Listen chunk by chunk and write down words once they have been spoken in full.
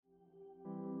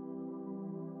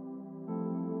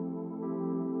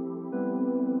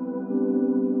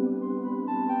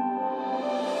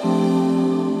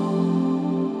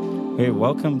Hey,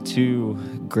 welcome to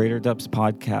Greater Depths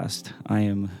Podcast. I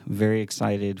am very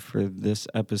excited for this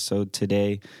episode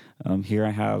today. Here I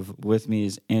have with me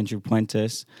is Andrew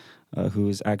Puentes, who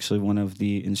is actually one of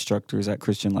the instructors at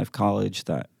Christian Life College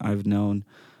that I've known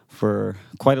for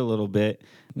quite a little bit.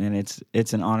 And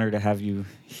it's an honor to have you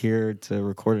here to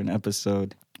record an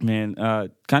episode. Man,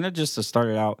 kind of just to start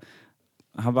it out,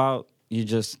 how about you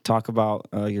just talk about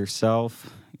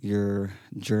yourself, your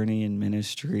journey in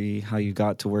ministry, how you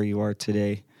got to where you are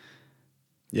today?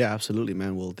 Yeah, absolutely,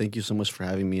 man. Well, thank you so much for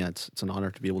having me. It's an honor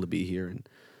to be able to be here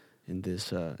in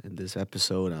this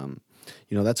episode.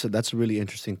 That's a really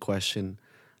interesting question.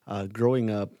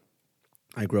 Growing up,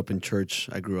 I grew up in church.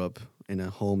 I grew up in a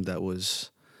home that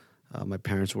was my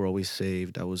parents were always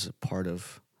saved. I was a part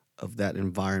of that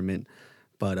environment.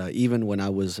 But even when I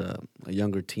was a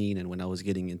younger teen and when I was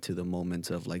getting into the moments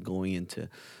of like going into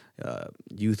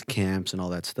youth camps and all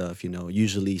that stuff,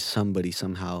 usually somebody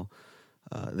somehow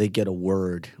they get a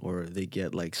word or they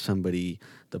get like somebody,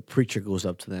 the preacher goes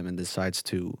up to them and decides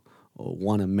to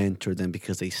want to mentor them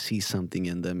because they see something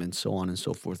in them and so on and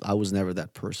so forth. I was never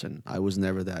that person. I was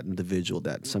never that individual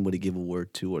that somebody gave a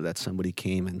word to or that somebody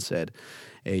came and said,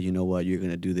 hey, you know what, you're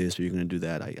going to do this or you're going to do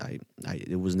that.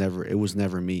 It was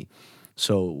never me.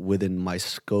 So within my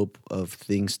scope of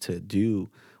things to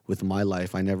do with my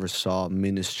life, I never saw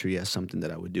ministry as something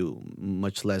that I would do,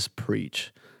 much less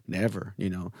preach. Never,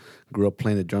 Grew up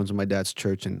playing the drums in my dad's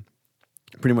church, and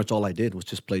pretty much all I did was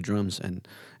just play drums. And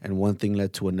one thing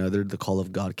led to another. The call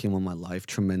of God came on my life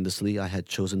tremendously. I had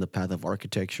chosen the path of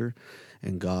architecture,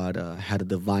 and God had a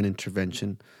divine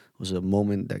intervention. It was a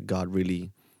moment that God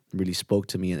really spoke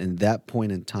to me. And in that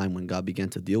point in time, when God began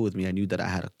to deal with me, I knew that I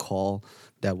had a call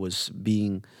that I was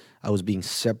being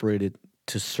separated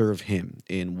to serve Him.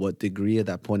 In what degree at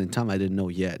that point in time, I didn't know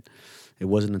yet. It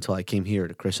wasn't until I came here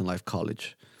to Christian Life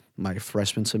College, my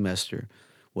freshman semester,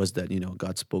 was that,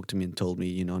 God spoke to me and told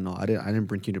me, no, I didn't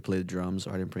bring you to play the drums,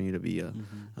 or I didn't bring you to be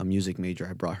a music major.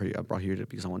 I brought you to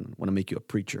because I want to make you a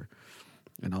preacher.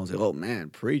 And I was like, oh man,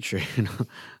 preacher.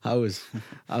 I was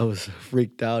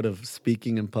freaked out of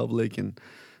speaking in public and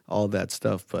all that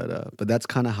stuff. But that's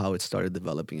kind of how it started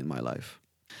developing in my life.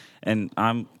 And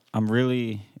I'm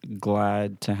really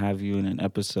glad to have you in an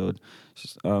episode,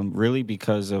 really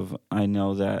because of I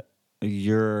know that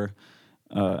you're.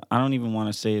 I don't even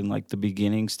want to say in like the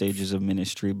beginning stages of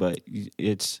ministry, but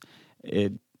it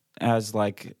as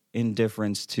like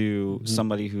indifference to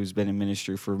somebody who's been in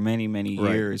ministry for many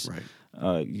years. Right.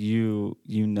 You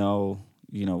know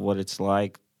what it's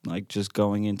like just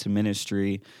going into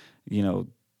ministry,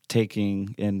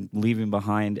 taking and leaving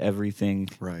behind everything,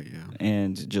 right? Yeah,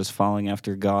 and just following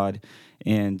after God,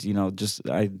 and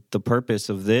the purpose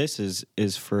of this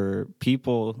is for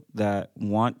people that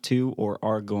want to or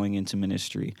are going into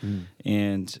ministry,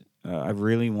 and I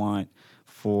really want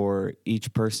for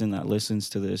each person that listens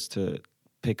to this to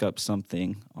pick up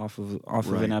something off of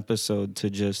an episode to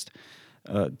just.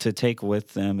 To take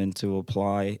with them and to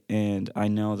apply, and I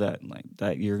know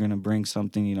that you're gonna bring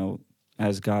something,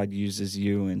 as God uses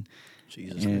you and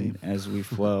Jesus' name. as we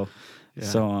flow. Yeah.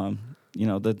 So,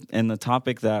 the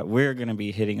topic that we're gonna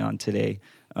be hitting on today,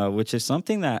 which is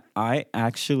something that I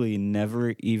actually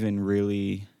never even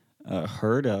really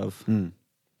heard of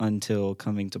until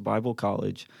coming to Bible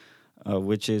college,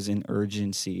 which is an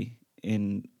urgency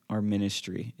in our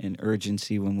ministry, an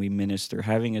urgency when we minister,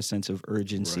 having a sense of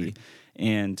urgency. Right.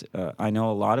 And I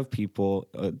know a lot of people,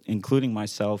 including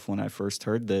myself, when I first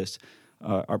heard this,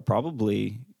 are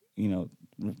probably,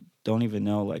 don't even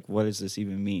know, like, what does this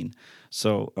even mean?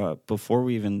 So before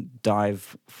we even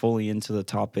dive fully into the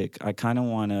topic, I kind of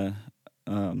want to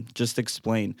just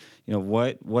explain,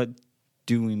 what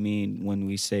do we mean when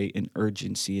we say an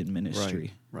urgency in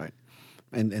ministry? Right.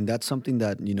 And that's something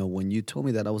that, when you told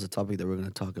me that was a topic that we're going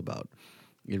to talk about,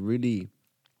 it really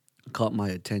caught my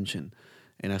attention.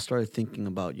 And I started thinking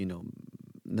about,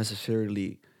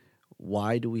 necessarily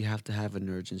why do we have to have an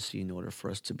urgency in order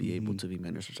for us to be able to be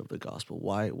ministers of the gospel?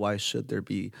 Why should there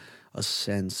be a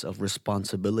sense of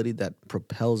responsibility that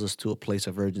propels us to a place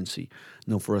of urgency,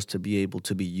 for us to be able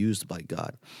to be used by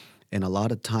God? And a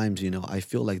lot of times, I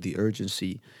feel like the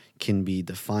urgency can be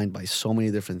defined by so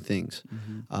many different things.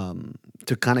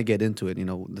 To kind of get into it,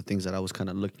 the things that I was kind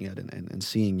of looking at and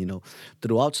seeing,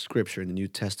 throughout Scripture in the New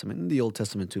Testament, in the Old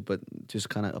Testament too, but just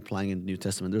kind of applying in the New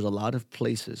Testament, there's a lot of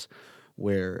places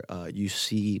where you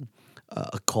see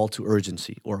a call to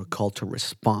urgency or a call to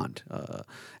respond.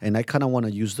 And I kind of want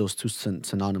to use those two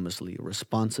synonymously,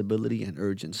 responsibility and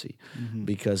urgency,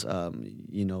 because,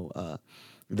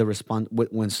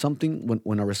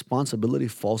 when a responsibility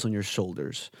falls on your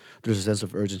shoulders, there's a sense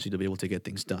of urgency to be able to get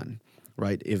things done.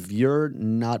 right? If you're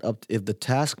not up, if the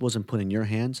task wasn't put in your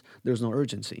hands, there's no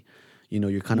urgency.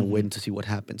 You're kind of waiting to see what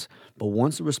happens. But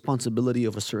once the responsibility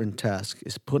of a certain task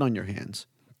is put on your hands,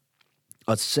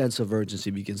 a sense of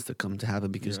urgency begins to come to happen,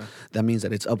 because that means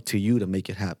that it's up to you to make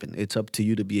it happen. It's up to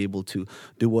you to be able to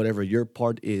do whatever your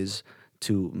part is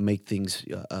to make things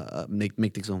make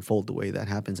things unfold the way that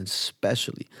happens, and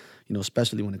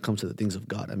especially when it comes to the things of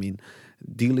God. I mean,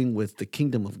 dealing with the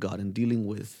kingdom of God and dealing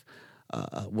with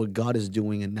what God is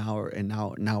doing in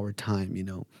our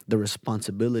time. The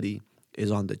responsibility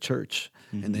is on the church,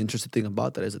 and the interesting thing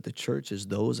about that is that the church is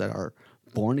those that are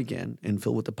born again and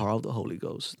filled with the power of the Holy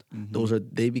Ghost.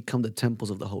 They become the temples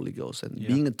of the Holy Ghost. And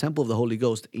being a temple of the Holy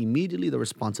Ghost, immediately the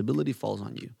responsibility falls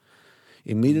on you.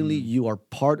 Immediately you are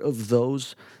part of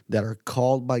those that are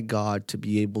called by God to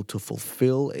be able to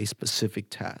fulfill a specific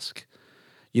task.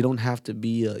 You don't have to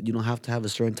have a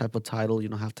certain type of title. You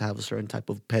don't have to have a certain type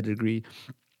of pedigree.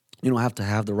 You don't have to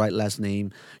have the right last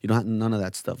name. You don't have none of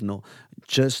that stuff. No,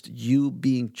 just you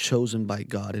being chosen by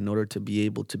God in order to be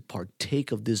able to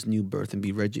partake of this new birth and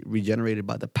be regenerated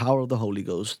by the power of the Holy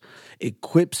Ghost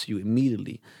equips you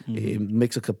immediately. It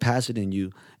makes a capacity in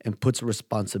you and puts a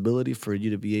responsibility for you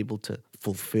to be able to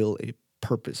fulfill a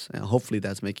purpose. And hopefully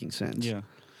that's making sense.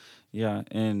 Yeah,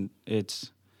 and it's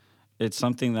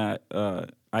something that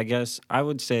I guess I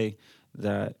would say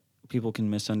that people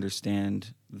can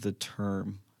misunderstand the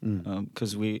term.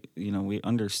 Because we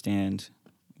understand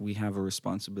we have a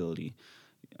responsibility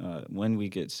when we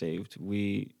get saved.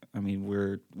 We're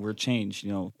changed,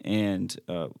 and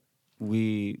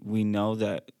we know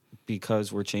that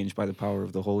because we're changed by the power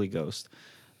of the Holy Ghost,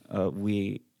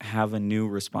 we have a new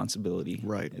responsibility,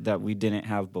 right, that we didn't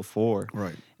have before,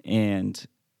 right, and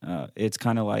it's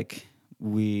kind of like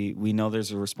we know there's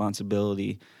a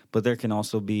responsibility, but there can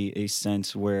also be a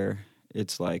sense where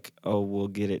it's like, oh, we'll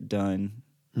get it done.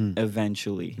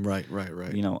 Eventually. Right.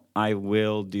 I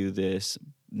will do this,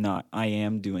 not I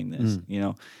am doing this,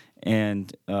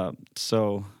 And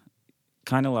so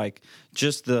kind of like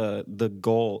just the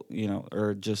goal,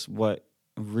 or just what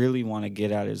I really want to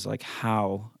get at is like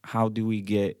how do we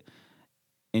get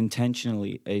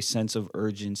intentionally a sense of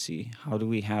urgency? How do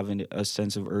we have a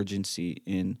sense of urgency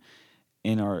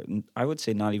in our, I would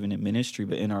say not even in ministry,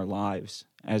 but in our lives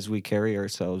as we carry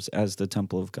ourselves as the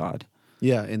temple of God?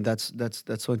 Yeah, and that's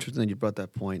so interesting that you brought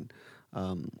that point.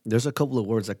 There's a couple of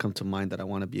words that come to mind that I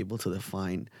want to be able to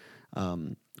define.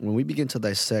 When we begin to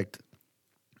dissect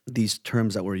these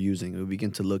terms that we're using, we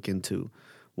begin to look into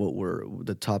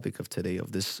the topic of today,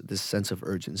 of this sense of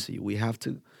urgency. We have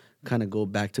to kind of go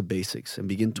back to basics and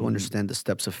begin to understand the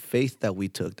steps of faith that we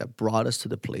took that brought us to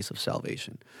the place of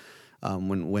salvation.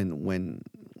 When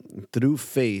through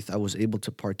faith I was able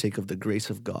to partake of the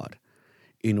grace of God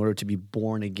in order to be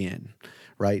born again,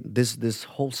 right? This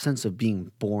whole sense of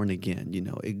being born again,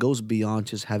 it goes beyond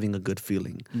just having a good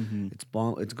feeling.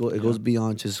 It goes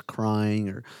beyond just crying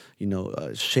or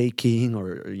shaking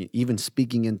or even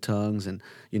speaking in tongues, and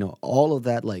all of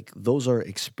that. Like, those are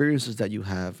experiences that you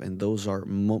have, and those are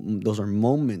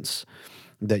moments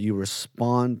that you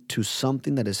respond to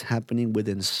something that is happening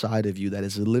within inside of you that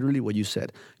is literally what you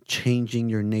said, changing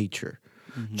your nature.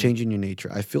 Changing your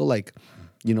nature. I feel like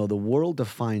the world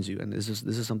defines you, and this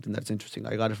is something that's interesting.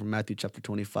 I got it from Matthew chapter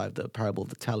 25, the parable of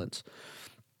the talents.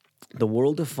 The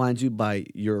world defines you by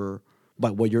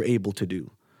what you're able to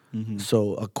do.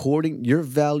 So your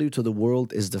value to the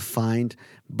world is defined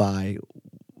by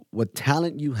what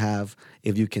talent you have.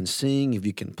 If you can sing, if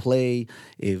you can play,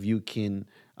 if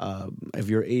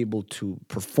you're able to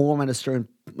perform at a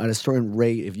certain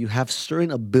rate, if you have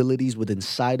certain abilities within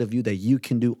inside of you that you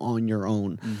can do on your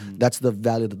own, that's the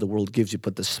value that the world gives you.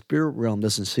 But the spirit realm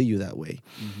doesn't see you that way.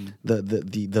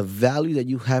 The value that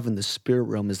you have in the spirit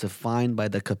realm is defined by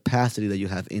the capacity that you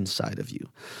have inside of you.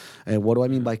 And what do I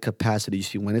mean by capacity? You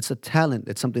see, when it's a talent,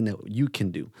 it's something that you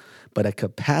can do, but a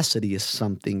capacity is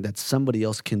something that somebody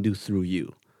else can do through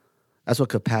you. That's what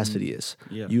capacity is.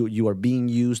 Yeah. You are being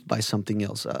used by something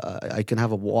else. I can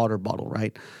have a water bottle,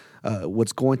 right?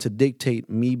 What's going to dictate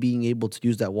me being able to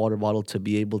use that water bottle to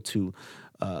be able to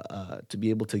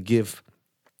give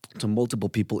to multiple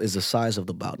people is the size of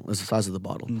the bottle.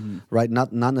 Right?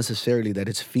 Not necessarily that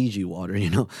it's Fiji water.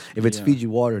 If it's Fiji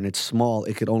water and it's small,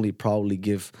 it could only probably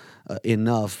give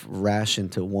enough ration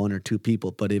to one or two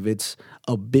people. But if it's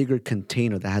a bigger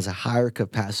container that has a higher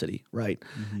capacity, right,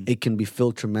 it can be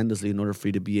filled tremendously in order for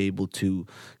you to be able to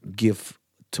give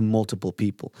to multiple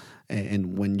people.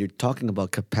 And when you're talking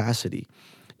about capacity,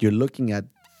 you're looking at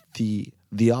the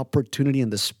the opportunity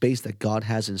and the space that God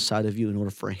has inside of you in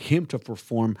order for Him to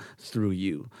perform through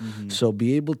you. So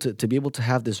be able to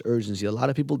have this urgency. A lot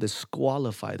of people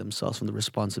disqualify themselves from the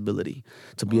responsibility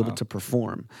to be able to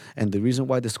perform. And the reason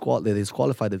why they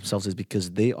disqualify themselves is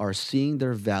because they are seeing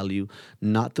their value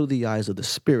not through the eyes of the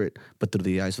Spirit, but through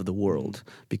the eyes of the world.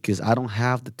 Because I don't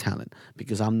have the talent,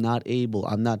 because I'm not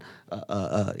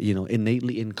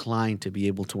innately inclined to be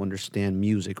able to understand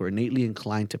music, or innately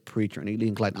inclined to preach, or innately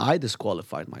inclined. I disqualified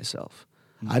myself.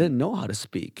 I didn't know how to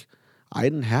speak. I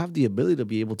didn't have the ability to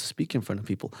be able to speak in front of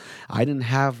people. I didn't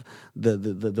have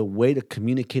the way to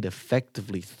communicate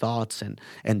effectively thoughts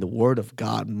and the word of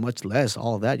God, much less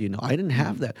all that. I didn't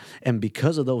have that. And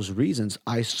because of those reasons,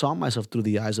 I saw myself through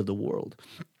the eyes of the world.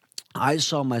 I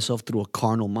saw myself through a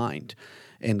carnal mind.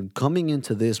 And coming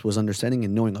into this was understanding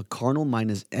and knowing a carnal mind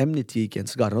is enmity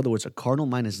against God. In other words, a carnal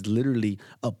mind is literally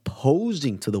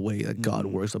opposing to the way that God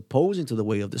works, opposing to the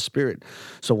way of the Spirit.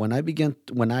 So when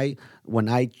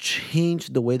I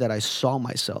changed the way that I saw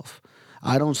myself,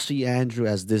 I don't see Andrew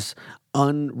as this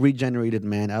unregenerated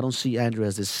man. I don't see Andrew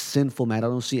as this sinful man. I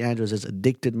don't see Andrew as this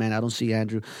addicted man. I don't see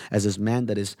Andrew as this man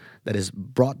that is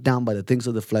brought down by the things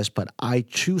of the flesh. But I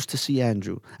choose to see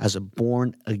Andrew as a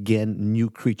born again new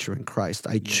creature in Christ.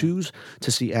 I choose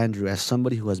to see Andrew as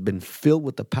somebody who has been filled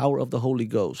with the power of the Holy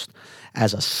Ghost,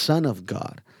 as a son of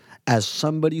God, as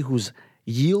somebody who's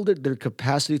yielded their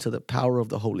capacity to the power of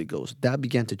the Holy Ghost. That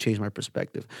began to change my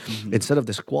perspective. Instead of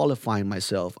disqualifying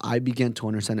myself, I began to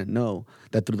understand and know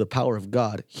that through the power of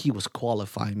God, He was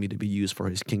qualifying me to be used for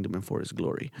His kingdom and for His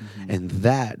glory. And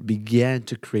that began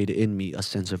to create in me a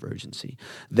sense of urgency.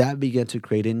 That began to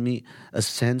create in me a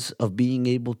sense of being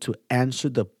able to answer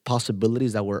the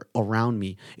possibilities that were around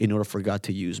me in order for God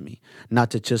to use me. Not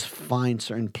to just find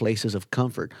certain places of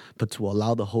comfort, but to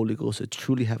allow the Holy Ghost to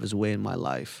truly have His way in my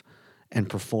life and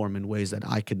perform in ways that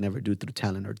I could never do through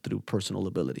talent or through personal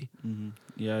ability.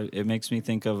 Yeah, it makes me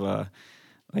think of,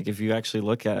 like, if you actually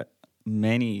look at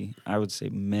many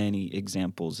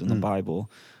examples in the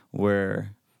Bible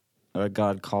where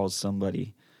God calls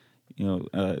somebody.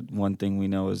 One thing we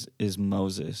know is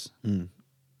Moses.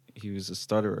 He was a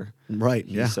stutterer. Right,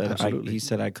 He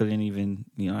said, I couldn't even,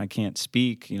 I can't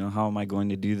speak. How am I going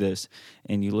to do this?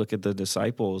 And you look at the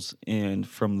disciples, and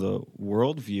from the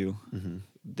worldview,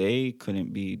 they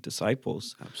couldn't be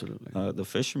disciples. Absolutely. The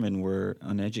fishermen were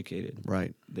uneducated.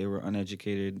 Right. They were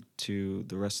uneducated to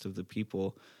the rest of the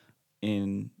people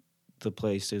in the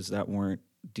places that weren't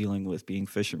dealing with being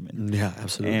fishermen. Yeah,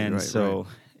 absolutely. And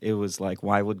it was like,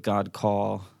 why would God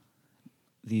call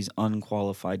these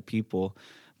unqualified people?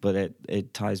 But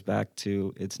it ties back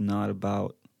to, it's not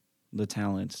about the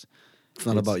talents. It's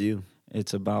not about you.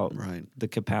 It's about the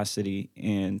capacity.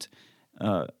 And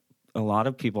a lot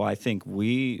of people, I think,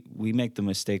 we make the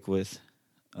mistake with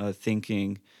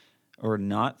thinking or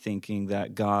not thinking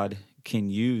that God can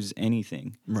use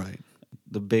anything. Right.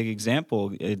 The big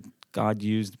example, God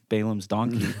used Balaam's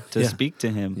donkey to speak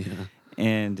to him. Yeah.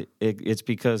 And it's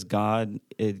because God,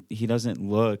 He doesn't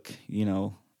look,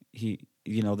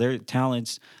 their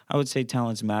talents, I would say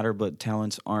talents matter, but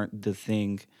talents aren't the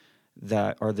thing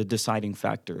that are the deciding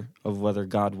factor of whether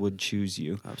God would choose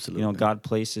you. Absolutely. God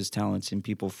places talents in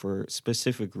people for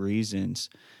specific reasons,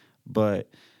 but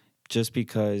just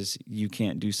because you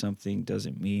can't do something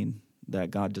doesn't mean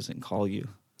that God doesn't call you.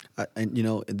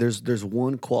 There's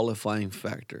one qualifying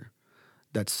factor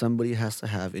that somebody has to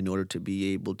have in order to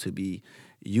be able to be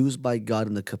used by God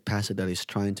in the capacity that He's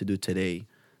trying to do today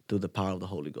through the power of the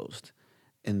Holy Ghost.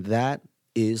 And that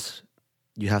is,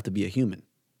 you have to be a human.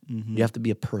 You have to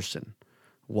be a person.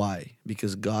 Why?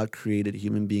 Because God created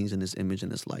human beings in His image and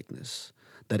His likeness.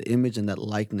 That image and that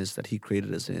likeness that He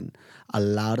created us in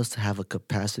allowed us to have a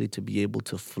capacity to be able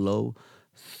to flow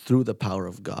through the power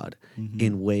of God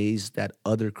in ways that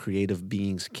other creative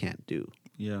beings can't do.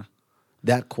 Yeah.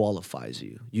 That qualifies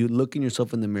you. You look in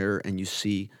yourself in the mirror and you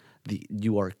see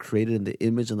you are created in the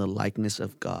image and the likeness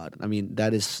of God. I mean,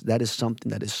 that is something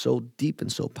that is so deep and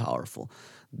so powerful.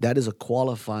 That is a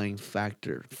qualifying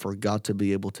factor for God to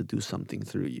be able to do something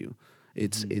through you.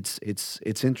 It's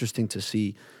interesting to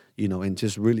see, and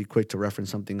just really quick to reference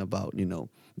something about,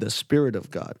 the Spirit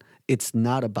of God. It's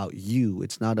not about you.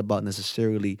 It's not about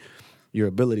necessarily your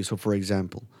ability. So, for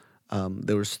example,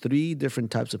 there was 3 different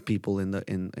types of people in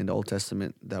the Old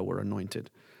Testament that were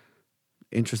anointed.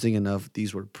 Interesting enough,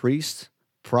 these were priests,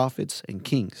 prophets, and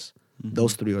kings.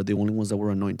 Those 3 are the only ones that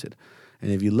were anointed. And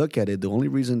if you look at it, the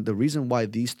reason why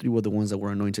these 3 were the ones that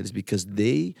were anointed is because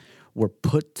they were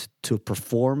put to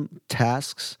perform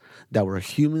tasks that were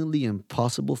humanly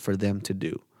impossible for them to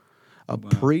do. A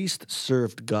priest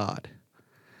served God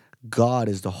God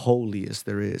is the holiest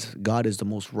there is. God is the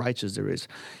most righteous there is.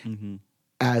 Mm-hmm.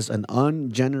 As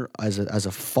as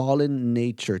a fallen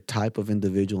nature type of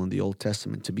individual in the Old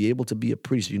Testament, to be able to be a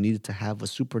priest, you needed to have a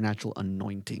supernatural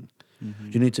anointing. Mm-hmm.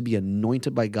 You need to be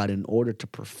anointed by God in order to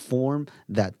perform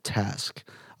that task.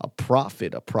 A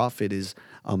prophet is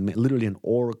literally an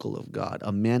oracle of God,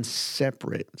 a man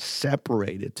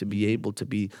separated to be able to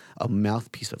be a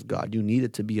mouthpiece of God. You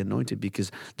needed to be anointed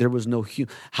because there was no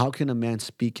how can a man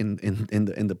speak in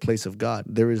the place of God?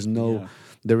 There's not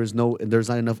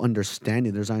enough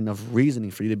understanding. There's not enough reasoning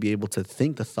for you to be able to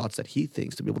think the thoughts that he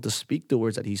thinks, to be able to speak the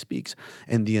words that he speaks.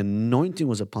 And the anointing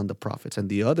was upon the prophets, and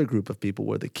the other group of people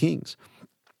were the kings.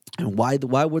 And why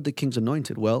were the kings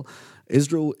anointed? Well,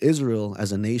 Israel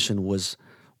as a nation was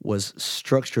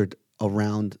structured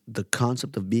around the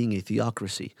concept of being a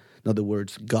theocracy. In other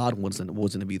words, God wasn't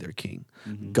to be their king.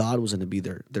 Mm-hmm. God was going to be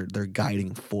their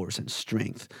guiding force and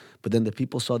strength. But then the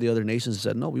people saw the other nations and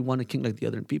said, no, we want a king like the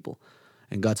other people.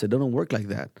 And God said, don't work like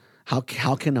that. How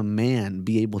can a man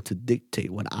be able to dictate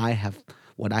what I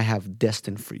have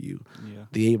destined for you? Yeah.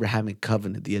 The Abrahamic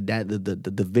covenant, the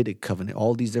Davidic covenant,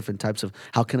 all these different types of,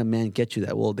 how can a man get you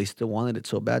that? Well, they still wanted it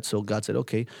so bad. So God said,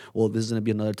 okay, well, this is going to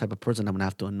be another type of person I'm going to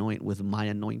have to anoint with my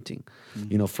anointing.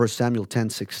 Mm-hmm. You know, 1 Samuel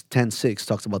 10:6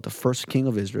 talks about the first king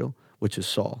of Israel, which is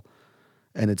Saul.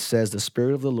 And it says, the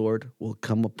Spirit of the Lord will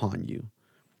come upon you,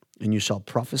 and you shall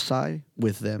prophesy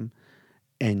with them,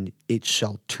 and it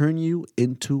shall turn you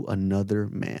into another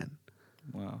man.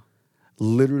 Wow.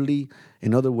 Literally,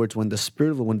 in other words, when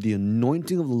the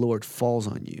anointing of the Lord falls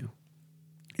on you,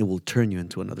 it will turn you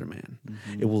into another man.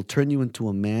 Mm-hmm. It will turn you into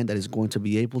a man that is going to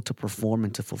be able to perform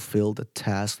and to fulfill the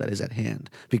task that is at hand,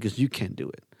 because you can't do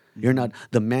it. Mm-hmm. You're not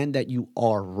the man that you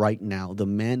are right now, the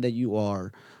man that you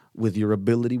are with your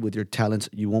ability, with your talents.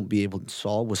 You won't be able.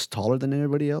 Saul was taller than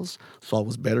everybody else. Saul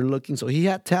was better looking, so he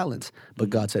had talents, but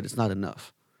God said it's not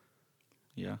enough.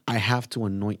 Yeah. I have to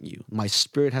anoint you. My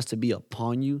spirit has to be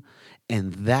upon you.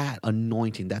 And that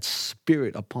anointing, that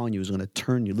spirit upon you is going to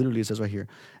turn you. Literally, it says right here,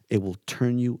 it will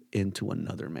turn you into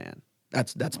another man.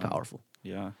 That's Wow. powerful.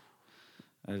 Yeah.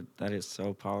 That is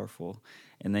so powerful.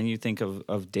 And then you think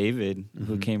of David,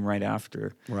 who came right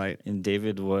after. Right. And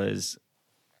David was,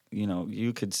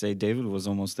 you could say David was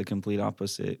almost the complete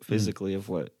opposite physically of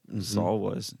what Saul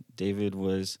was. David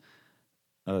was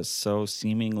so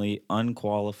seemingly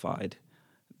unqualified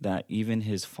that even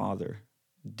his father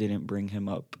didn't bring him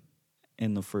up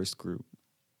in the first group.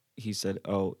 He said,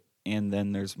 oh, and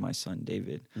then there's my son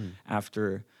David.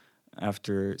 After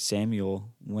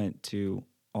Samuel went to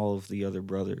all of the other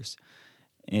brothers.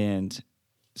 And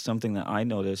something that I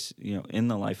noticed, in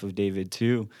the life of David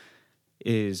too,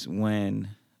 is when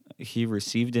he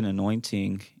received an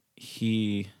anointing,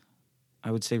 I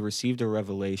would say, received a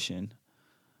revelation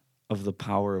of the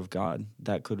power of God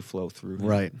that could flow through him.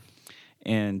 Right.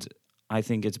 And I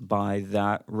think it's by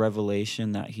that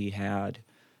revelation that he had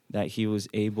that he was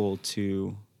able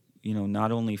to,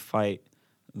 not only fight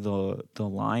the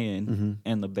lion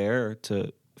and the bear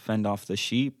to fend off the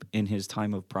sheep in his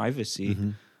time of privacy,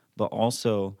 but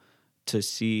also to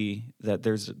see that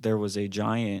there was a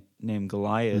giant named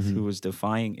Goliath who was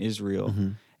defying Israel.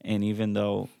 And even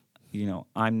though,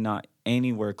 I'm not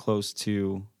anywhere close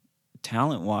to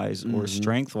talent-wise or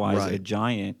strength-wise a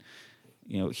giant,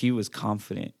 he was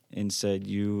confident and said,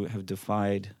 you have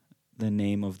defied the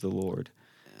name of the Lord.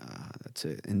 That's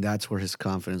it. And that's where his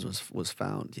confidence was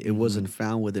found. It wasn't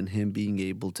found within him being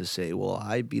able to say, well,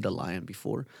 I beat a lion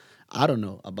before. I don't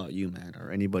know about you, man,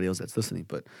 or anybody else that's listening,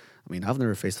 but I mean, I've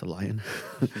never faced a lion.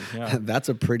 Yeah. That's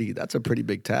a pretty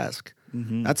big task.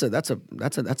 That's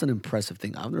an impressive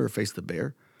thing. I've never faced a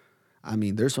bear. I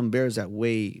mean, there's some bears that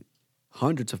weigh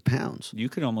hundreds of pounds. You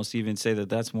could almost even say that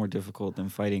that's more difficult than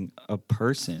fighting a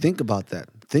person. Think about that.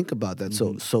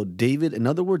 So David, in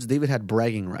other words, David had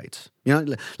bragging rights.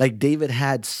 Like David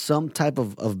had some type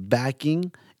of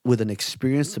backing with an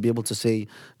experience to be able to say,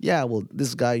 yeah, well,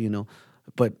 this guy,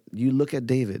 But you look at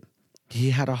David, he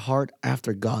had a heart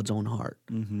after God's own heart.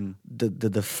 The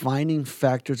defining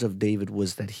factors of David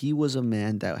was that he was a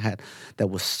man that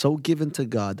was so given to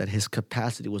God that his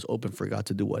capacity was open for God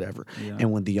to do whatever. Yeah.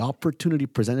 And when the opportunity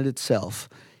presented itself,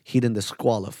 he didn't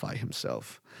disqualify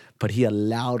himself, but he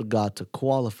allowed God to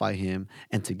qualify him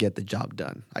and to get the job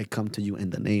done. I come to you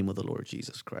in the name of the Lord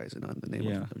Jesus Christ and in the name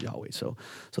of Yahweh. So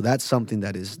that's something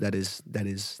that is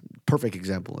perfect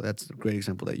example. That's a great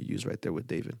example that you use right there with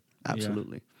David.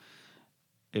 Absolutely. Yeah.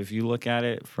 If you look at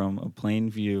it from a plain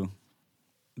view,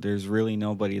 there's really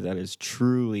nobody that is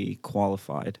truly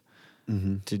qualified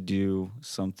to do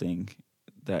something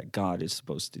that God is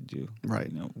supposed to do.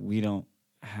 Right. We don't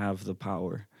have the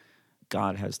power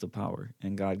God has the power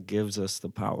and God gives us the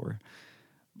power.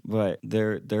 But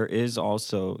there is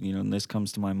also, and this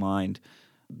comes to my mind,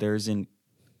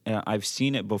 I've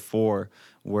seen it before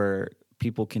where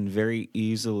people can very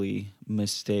easily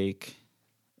mistake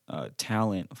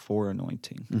talent for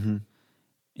anointing. Mm-hmm.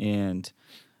 And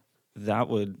that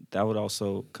would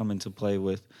also come into play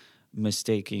with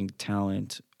mistaking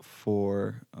talent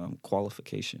for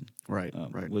qualification. Right,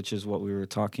 right. Which is what we were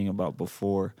talking about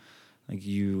before. Like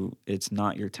it's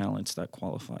not your talents that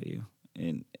qualify you.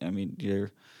 And I mean,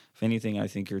 if anything, I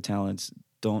think your talents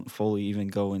don't fully even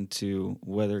go into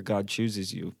whether God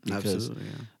chooses you, because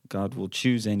God will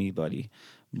choose anybody.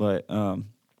 But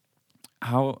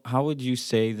how would you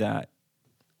say that?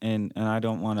 And I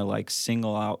don't want to like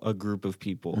single out a group of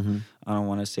people. Mm-hmm. I don't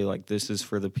want to say like this is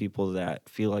for the people that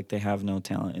feel like they have no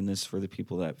talent and this is for the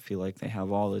people that feel like they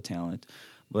have all the talent.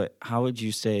 But how would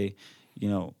you say,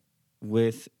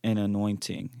 with an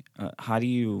anointing, how do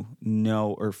you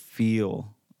know or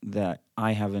feel that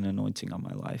I have an anointing on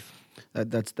my life?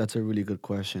 That's a really good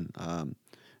question.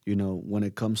 When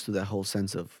it comes to that whole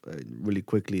sense of, really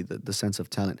quickly, the sense of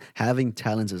talent, having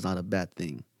talents is not a bad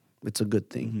thing. It's a good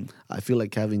thing. Mm-hmm. I feel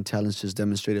like having talents just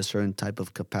demonstrate a certain type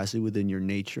of capacity within your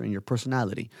nature and your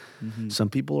personality. Mm-hmm. Some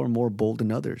people are more bold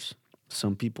than others.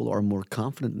 Some people are more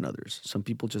confident than others. Some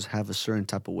people just have a certain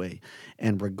type of way.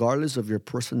 And regardless of your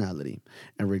personality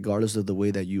and regardless of the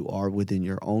way that you are within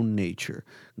your own nature,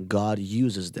 God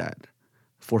uses that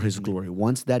for His glory.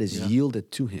 Once that is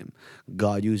yielded to Him,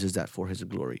 God uses that for His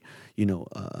glory.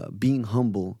 Being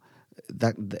humble,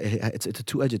 it's a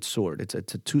two-edged sword. It's a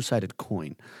two-sided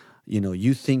coin.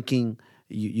 You thinking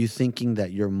that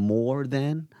you're more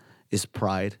than is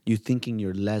pride. You thinking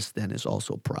you're less than is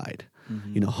also pride.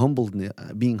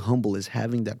 Mm-hmm. Being humble is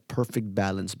having that perfect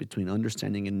balance between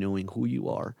understanding and knowing who you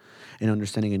are, and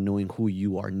understanding and knowing who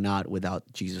you are not without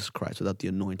Jesus Christ, without the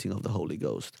anointing of the Holy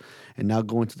Ghost. And now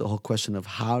going to the whole question of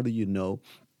how do you know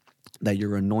that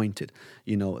you're anointed?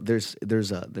 There's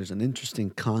an interesting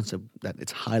concept that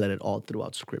it's highlighted all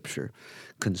throughout Scripture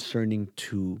concerning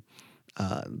to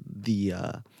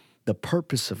the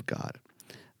purpose of God,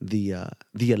 the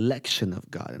election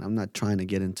of God. And I'm not trying to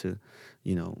get into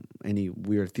any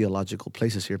weird theological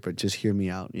places here, but just hear me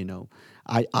out.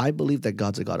 I believe that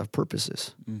God's a God of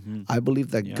purposes. Mm-hmm. I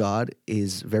believe that God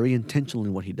is very intentional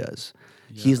in what He does.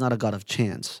 Yeah. He is not a God of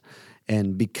chance.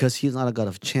 And because He's not a God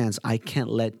of chance, I can't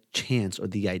let chance or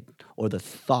the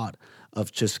thought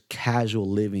of just casual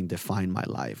living define my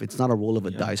life. It's not a roll of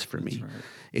a dice for me.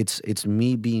 Right. It's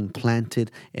me being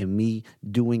planted and me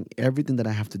doing everything that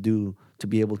I have to do to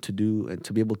be able to do and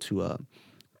to be able to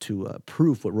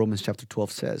prove what Romans chapter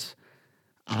 12 says.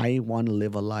 I want to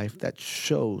live a life that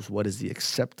shows what is the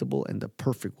acceptable and the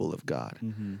perfect will of God.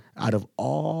 Mm-hmm. Out of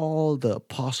all the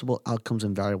possible outcomes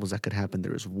and variables that could happen,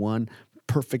 there is one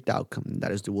perfect outcome, and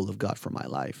that is the will of God for my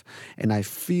life. And I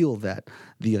feel that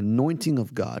the anointing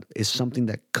of God is something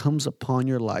that comes upon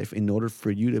your life in order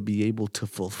for you to be able to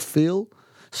fulfill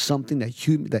something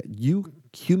that you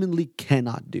humanly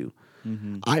cannot do.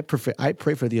 Mm-hmm. I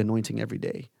pray for the anointing every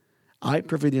day. I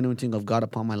pray for the anointing of God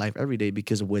upon my life every day,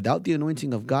 because without the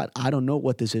anointing of God, I don't know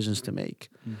what decisions to make.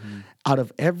 Mm-hmm. Out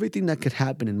of everything that could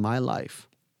happen in my life,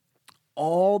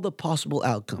 all the possible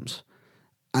outcomes,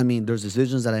 there's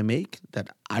decisions that I make that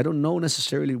I don't know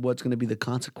necessarily what's going to be the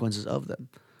consequences of them.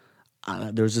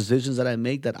 There's decisions that I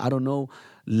make that I don't know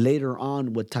later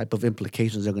on what type of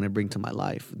implications they're going to bring to my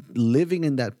life. Living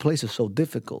in that place is so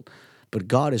difficult, but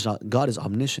God is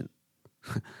omniscient.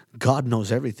 God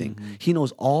knows everything. Mm-hmm. He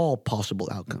knows all possible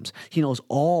outcomes. He knows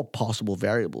all possible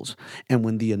variables. And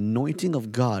when the anointing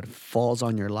of God falls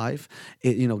on your life,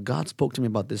 God spoke to me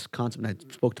about this concept, and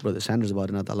I spoke to Brother Sanders about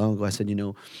it not that long ago. I said,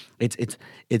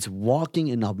 it's walking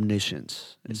in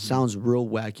omniscience. It sounds real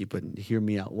wacky, but hear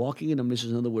me out. Walking in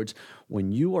omniscience, in other words,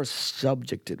 when you are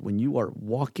subjected, when you are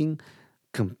walking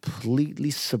completely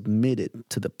submitted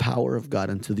to the power of God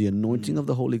and to the anointing of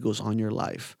the Holy Ghost on your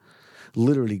life,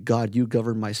 literally, God, you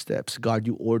govern my steps. God,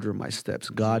 you order my steps.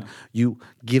 God, you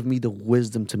give me the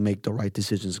wisdom to make the right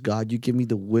decisions. God, you give me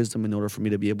the wisdom in order for me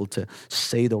to be able to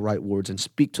say the right words and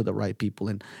speak to the right people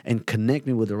and connect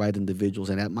me with the right individuals,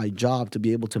 and at my job to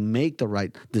be able to make the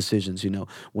right decisions.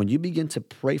 When you begin to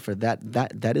pray for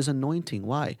that is anointing.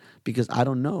 Why? Because I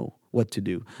don't know what to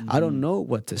do. Mm-hmm. I don't know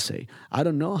what to say. I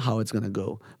don't know how it's going to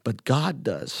go, but God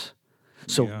does.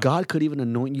 So God could even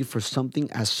anoint you for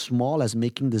something as small as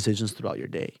making decisions throughout your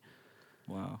day.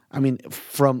 Wow.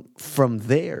 From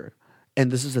there, and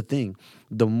this is the thing,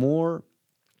 the more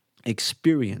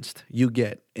experienced you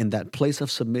get in that place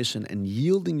of submission and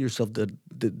yielding yourself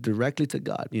directly to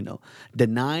God,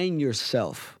 denying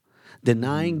yourself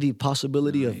denying the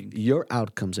possibility Denying. of your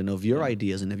outcomes and of your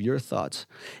ideas and of your thoughts,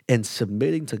 and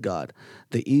submitting to God,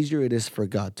 the easier it is for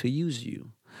God to use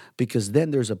you. Because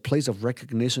then there's a place of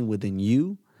recognition within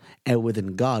you and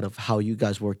within God of how you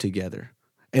guys work together.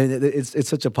 And it's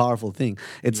such a powerful thing.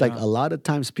 It's like a lot of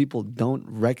times people don't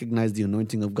recognize the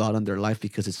anointing of God on their life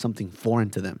because it's something foreign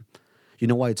to them. You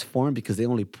know why it's foreign? Because they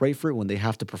only pray for it when they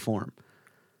have to perform.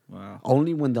 Wow.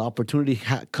 Only when the opportunity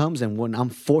comes and when I'm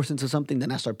forced into something,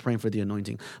 then I start praying for the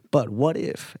anointing. But what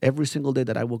if every single day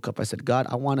that I woke up, I said, God,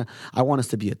 I want us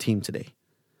to be a team today.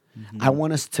 I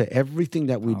want us to, everything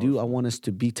that we do, I want us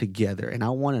to be together. And I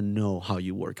want to know how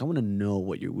you work. I want to know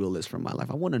what your will is for my life.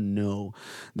 I want to know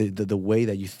the way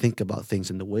that you think about things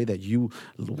and the way that you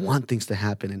want things to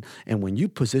happen. And when you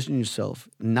position yourself,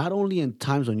 not only in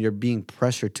times when you're being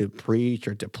pressured to preach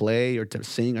or to play or to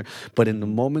sing, but in the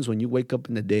moments when you wake up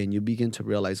in the day and you begin to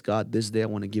realize, God, this day I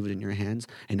want to give it in your hands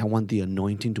and I want the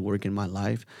anointing to work in my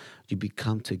life, you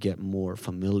become to get more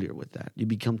familiar with that. You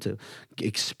become to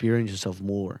experience yourself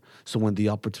more. So when the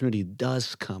opportunity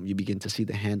does come, you begin to see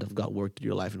the hand of God work through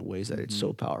your life in ways that it's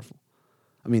so powerful.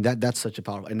 I mean, that's such a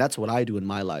powerful, and that's what I do in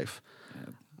my life.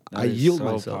 I yield so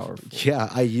myself. powerful. Yeah,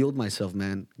 I yield myself,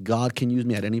 man. God can use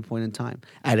me at any point in time,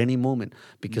 at any moment,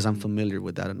 because I'm familiar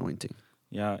with that anointing.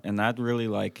 Yeah, and that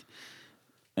really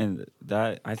and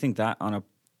that I think that on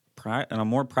a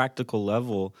more practical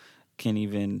level can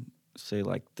even say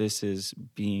this is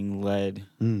being led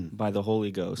by the Holy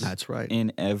Ghost. That's right.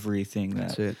 In everything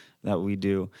that we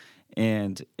do,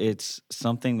 and it's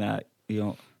something that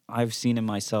I've seen in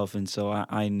myself, and so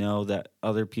I know that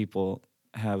other people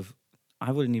have.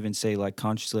 I wouldn't even say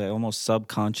consciously, I almost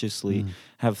subconsciously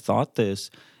have thought this,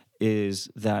 is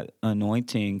that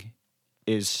anointing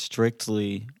is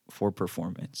strictly for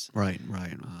performance. Right.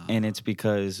 And it's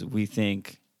because we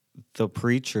think the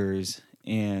preachers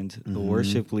and the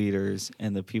worship leaders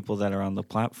and the people that are on the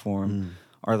platform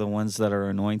are the ones that are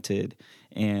anointed,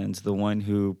 and the one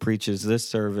who preaches this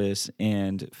service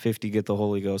and 50 get the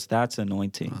Holy Ghost, that's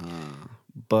anointing.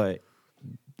 But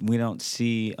we don't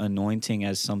see anointing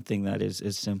as something that is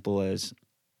as simple as,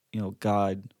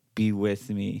 God, be with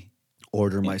me.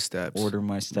 Order my steps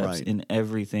Right. In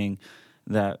everything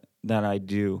that I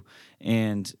do.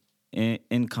 And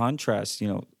in contrast,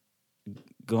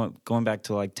 going back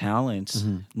to talents,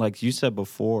 like you said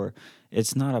before,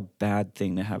 it's not a bad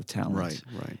thing to have talent.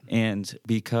 Right. And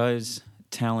because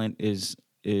talent is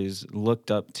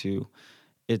looked up to,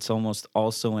 it's almost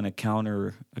also in a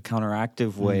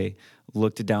counteractive way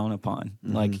looked down upon.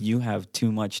 Like, you have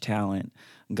too much talent.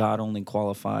 God only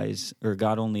qualifies, or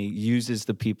God only uses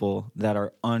the people that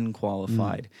are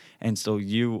unqualified. And so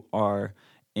you are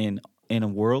in a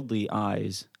worldly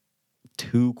eyes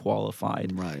too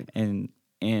qualified. Right.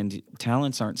 And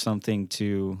talents aren't something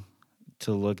to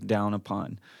look down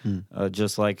upon.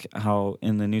 Just like how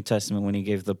in the New Testament, when he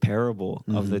gave the parable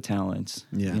of the talents,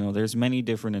 there's many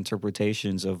different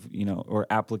interpretations of, or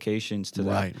applications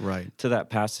to to that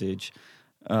passage.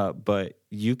 But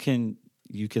you can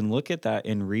look at that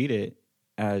and read it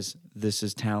as, this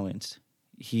is talents.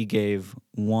 He gave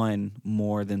one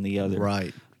more than the other.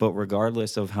 Right. But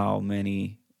regardless of how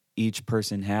many each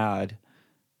person had,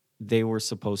 they were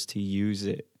supposed to use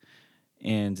it.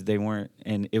 And they weren't,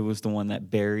 and it was the one that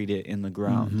buried it in the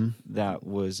ground that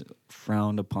was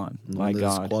frowned upon by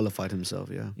God. Disqualified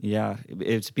himself, yeah. Yeah,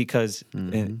 it's because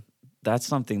that's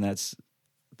something that's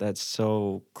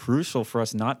so crucial for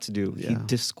us not to do. Yeah. He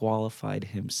disqualified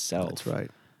himself. That's right.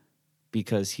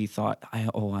 Because he thought, I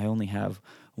only have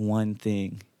one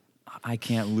thing. I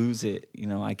can't lose it.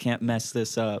 I can't mess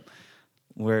this up.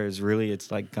 Whereas really,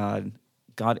 it's like God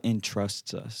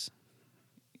entrusts us.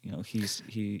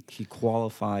 He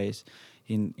qualifies,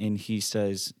 and he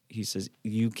says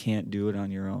you can't do it on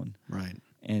your own. Right.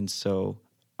 And so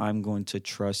I'm going to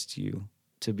trust you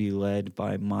to be led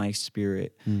by my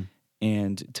Spirit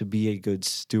and to be a good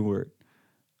steward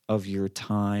of your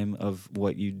time, of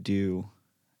what you do,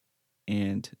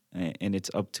 and it's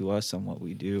up to us on what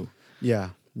we do. Yeah.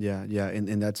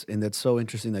 And that's so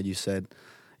interesting that you said.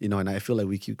 And I feel like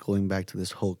we keep going back to this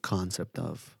whole concept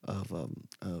of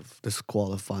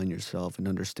disqualifying yourself and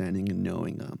understanding and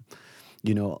knowing.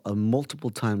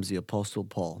 Multiple times the Apostle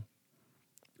Paul.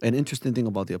 An interesting thing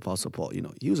about the Apostle Paul,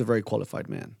 he was a very qualified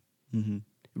man,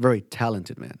 very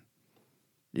talented man.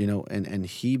 And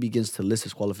he begins to list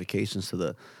his qualifications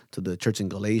to the church in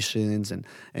Galatians, and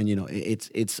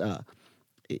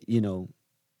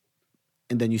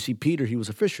and then you see Peter, he was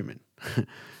a fisherman.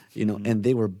 And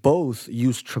they were both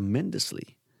used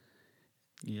tremendously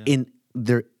in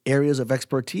their areas of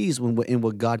expertise in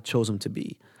what God chose them to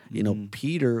be. You know,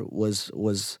 Peter was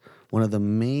one of the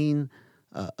main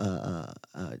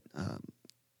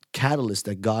catalysts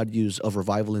that God used of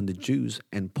revival in the Jews,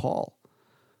 and Paul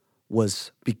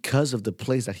was because of the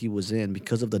place that he was in,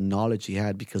 because of the knowledge he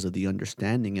had, because of the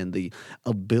understanding and the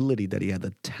ability that he had,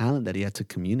 the talent that he had to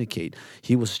communicate.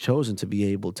 He was chosen to be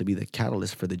able to be the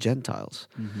catalyst for the Gentiles.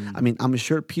 I mean, I'm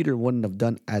sure Peter wouldn't have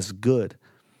done as good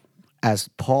as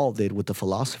Paul did with the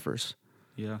philosophers.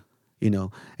 Yeah. You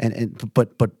know,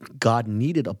 but God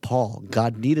needed a Paul.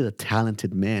 God needed a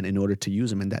talented man in order to use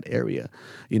him in that area.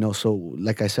 You know, so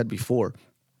like I said before,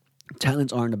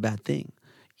 talents aren't a bad thing.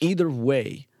 Either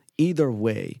way,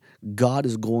 God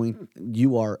is going.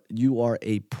 You are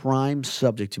a prime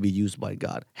subject to be used by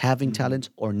God, having talents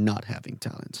or not having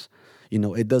talents. You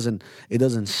know, it doesn't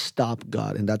stop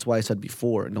God, and that's why I said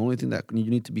before. The only thing that you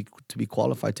need to be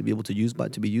qualified to be able to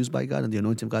be used by God, and the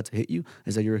anointing of God to hit you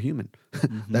is that you're a human.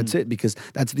 That's it, because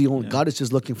that's the only. God is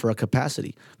just looking for a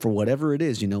capacity for whatever it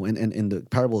is. You know, and in the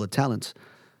parable of the talents,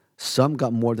 some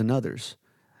got more than others.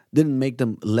 Didn't make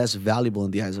them less valuable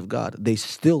in the eyes of God. The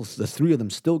three of them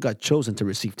still got chosen to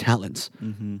receive talents.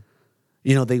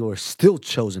 You know, they were still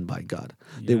chosen by God.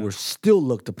 They were still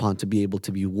looked upon to be able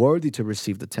to be worthy to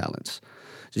receive the talents.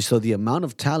 So the amount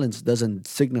of talents doesn't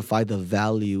signify the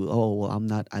value. Oh, well, I'm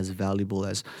not as valuable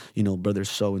as, you know, brother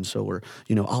so-and-so, or,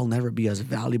 you know, I'll never be as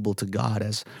valuable to God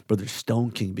as brother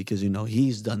Stone King because, you know,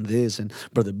 he's done this and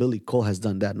brother Billy Cole has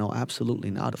done that. No, absolutely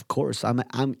not. Of course,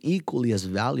 I'm equally as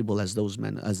valuable as those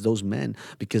men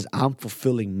because I'm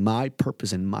fulfilling my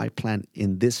purpose and my plan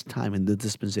in this time, in the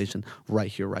dispensation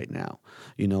right here, right now,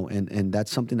 you know, and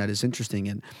that's something that is interesting.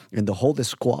 And the whole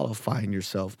disqualifying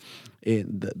yourself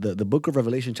in the book of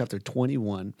Revelation, chapter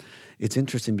 21, it's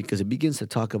interesting because it begins to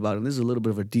talk about, and this is a little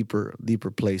bit of a deeper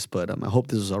place, but I hope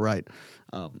this is all right.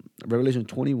 Revelation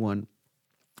 21,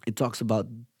 it talks about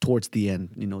towards the end,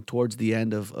 you know, towards the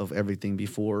end of everything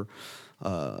before,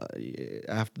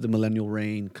 after the millennial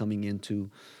reign, coming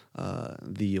into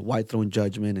the white throne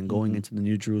judgment and going into the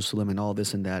New Jerusalem and all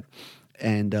this and that.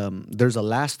 And there's a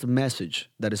last message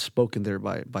that is spoken there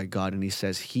by God, and he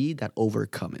says, he that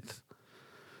overcometh.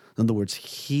 In other words,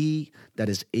 he that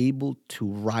is able to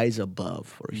rise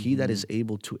above, or he that is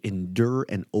able to endure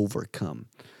and overcome,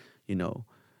 you know,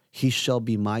 he shall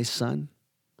be my son,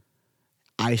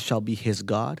 I shall be his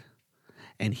God,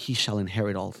 and he shall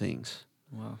inherit all things.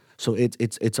 Wow. So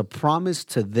it's a promise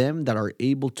to them that are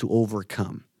able to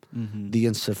overcome the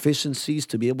insufficiencies,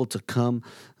 to be able to come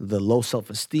the low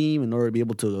self-esteem, in order to be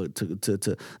able to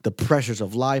the pressures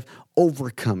of life,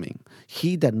 overcoming.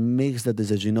 He that makes that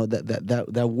decision, you know,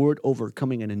 that word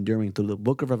overcoming and enduring through the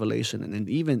book of Revelation, and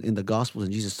even in the Gospels,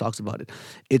 and Jesus talks about it,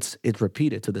 it's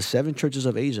repeated to the 7 churches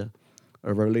of Asia,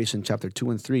 or Revelation chapter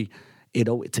 2 and 3.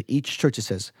 To each church it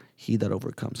says, he that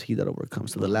overcomes, he that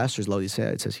overcomes. To the last church,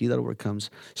 Laodicea, it says, he that overcomes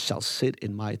shall sit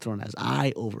in my throne as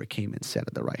I overcame and sat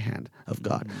at the right hand of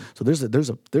God. So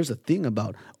there's a thing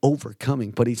about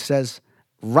overcoming, but he says,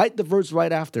 right the verse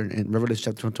right after in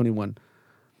Revelation chapter 21,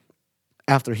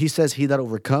 after he says he that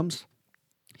overcomes,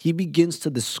 he begins to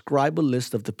describe a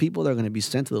list of the people that are going to be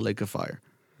sent to the lake of fire.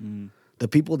 The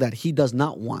people that he does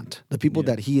not want, the people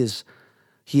that he is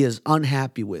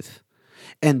unhappy with.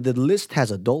 And the list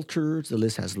has adulterers, the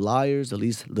list has liars, the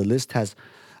list has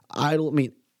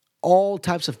all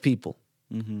types of people.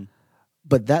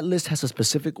 But that list has a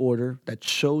specific order that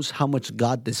shows how much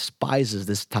God despises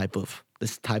this type of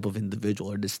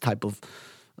individual, or this type of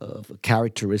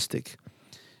characteristic.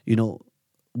 You know,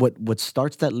 what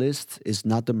starts that list is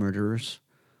not the murderers.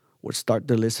 What start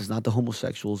the list is not the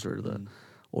homosexuals or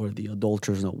the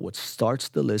adulterers. No, what starts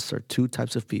the list are 2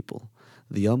 types of people: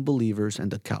 the unbelievers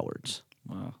and the cowards.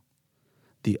 Wow.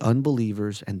 The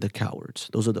unbelievers and the cowards.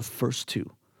 Those are the first 2.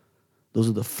 Those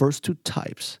are the first 2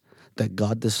 types that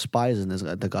God despises and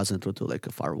that God's going to throw to the lake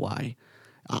of fire. Why?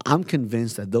 I'm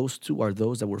convinced that those 2 are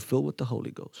those that were filled with the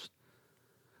Holy Ghost.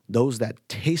 Those that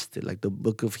tasted, like the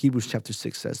book of Hebrews chapter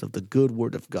 6 says, of the good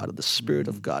word of God, of the Spirit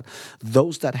of God.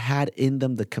 Those that had in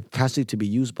them the capacity to be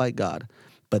used by God,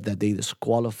 but that they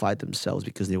disqualified themselves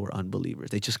because they were unbelievers.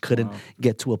 They just couldn't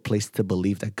get to a place to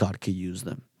believe that God could use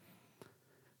them.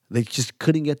 They just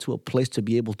couldn't get to a place to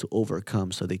be able to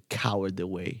overcome, so they cowered their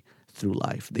way through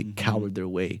life. They cowered their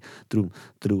way through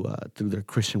their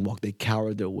Christian walk. They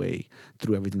cowered their way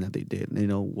through everything that they did. And, you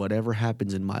know, whatever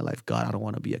happens in my life, God, I don't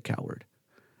want to be a coward,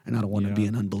 and I don't want to be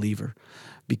an unbeliever,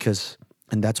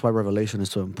 and that's why revelation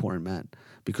is so important, man.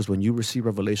 Because when you receive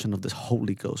revelation of this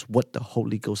Holy Ghost, what the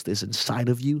Holy Ghost is inside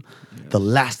of you, the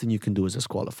last thing you can do is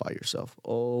disqualify yourself.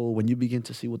 Oh, when you begin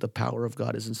to see what the power of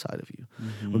God is inside of you,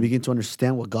 when you begin to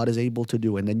understand what God is able to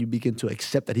do, and then you begin to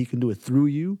accept that he can do it through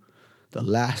you, the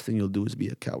last thing you'll do is be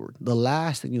a coward. The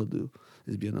last thing you'll do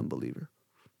is be an unbeliever.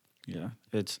 Yeah,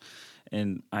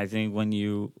 and I think when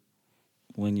you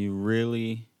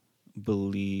really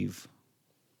believe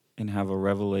and have a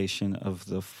revelation of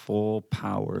the full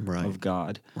power Right. of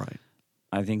God, Right.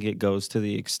 I think it goes to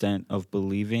the extent of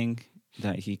believing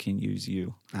that he can use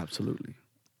you. Absolutely.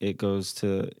 It goes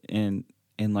to, and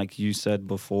like you said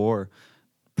before,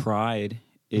 pride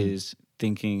is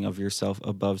thinking of yourself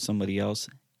above somebody else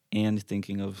and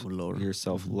thinking of Lower.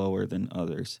 yourself lower than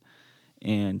others.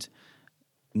 And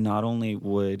not only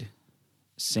would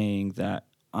saying that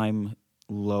I'm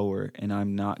lower and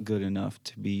I'm not good enough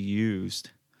to be used,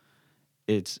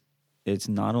 it's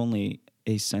not only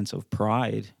a sense of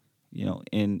pride,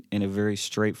 in a very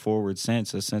straightforward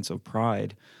sense, a sense of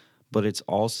pride, but it's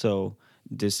also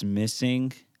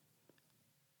dismissing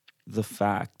the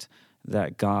fact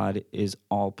that God is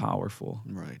all powerful,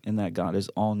 Right. and that God is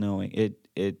all knowing.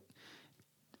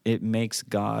 It makes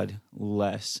God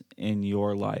less in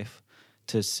your life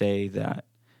to say that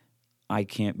I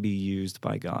can't be used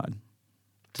by God.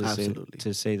 Absolutely.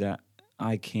 To say that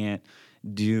I can't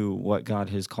do what God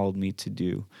has called me to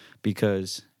do,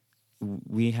 because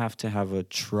we have to have a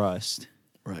trust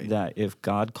Right. that if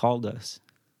God called us,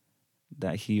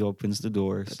 that he opens the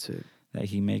doors, That's it. that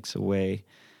he makes a way,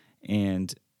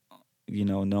 and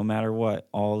no matter what,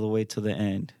 all the way to the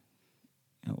end,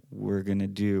 we're going to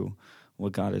do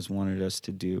what God has wanted us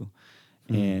to do.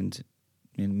 And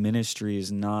ministry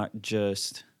is not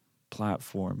just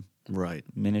platform. Right.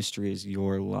 Ministry is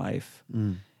your life.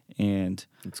 And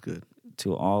That's good.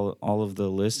 to all of the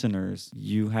listeners,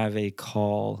 you have a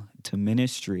call to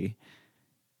ministry,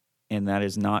 and that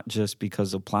is not just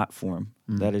because of platform.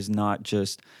 That is not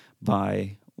just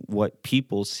by what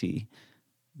people see,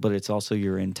 but it's also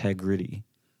your integrity.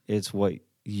 It's what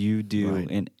you do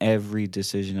Right. in every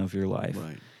decision of your life.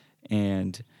 Right.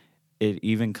 And it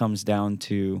even comes down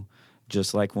to,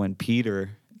 just like when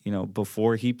Peter,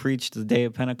 before he preached the day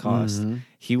of Pentecost,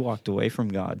 he walked away from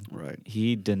God. Right.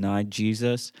 He denied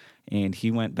Jesus, and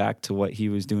he went back to what he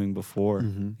was doing before.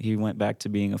 He went back to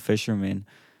being a fisherman,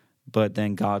 but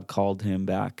then God called him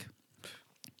back.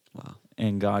 Wow.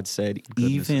 And God said,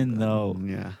 Goodness of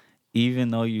even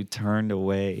God. though you turned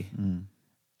away,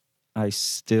 I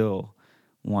still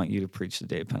want you to preach the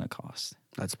day of Pentecost.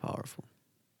 That's powerful.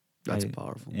 That's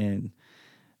powerful. And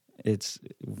it's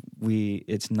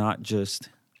not just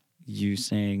you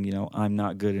saying, I'm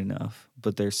not good enough,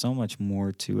 but there's so much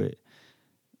more to it.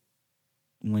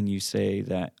 When you say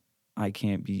that I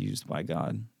can't be used by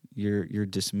God, you're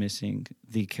dismissing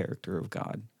the character of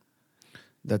God.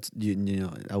 That's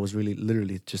I was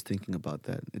literally just thinking about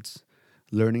that. It's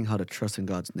learning how to trust in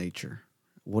God's nature.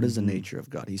 What is the nature of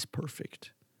God? He's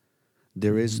perfect.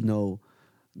 There is no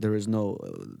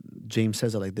James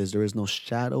says it like this: there is no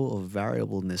shadow of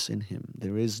variableness in him.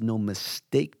 There is no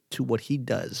mistake to what he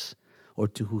does or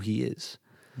to who he is.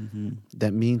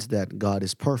 That means that God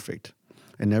is perfect,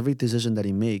 and every decision that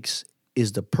he makes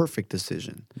is the perfect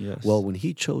decision. Yes. Well, when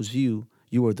he chose you,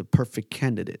 you are the perfect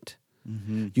candidate.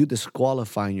 You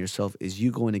disqualifying yourself is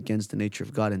you going against the nature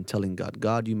of God and telling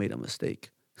God, you made a mistake.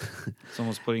 It's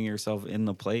almost putting yourself in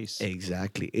the place.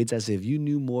 Exactly. It's as if you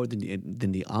knew more than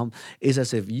the it's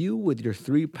as if you with your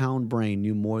 3-pound brain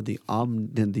knew more than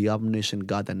the omniscient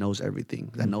God that knows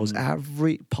everything, that knows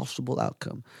every possible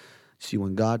outcome. See,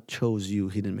 when God chose you,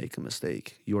 he didn't make a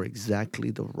mistake. You're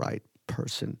exactly the right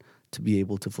person to be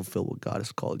able to fulfill what God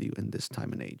has called you in this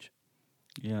time and age.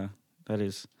 Yeah, that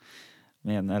is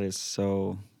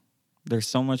so, there's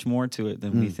so much more to it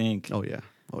than we think. Oh yeah.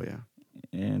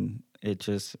 And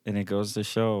it goes to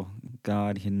show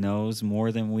God, he knows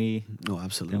more than we know.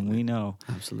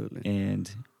 Absolutely. And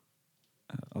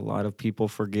a lot of people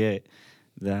forget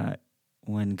that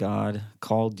when God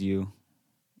called you,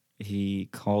 he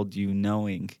called you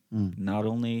knowing not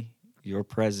only your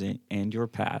present and your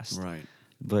past, Right.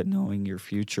 but knowing your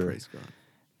future. Praise God.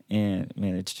 And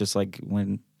man, it's just like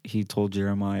when he told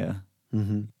Jeremiah,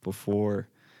 before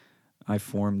I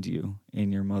formed you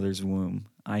in your mother's womb,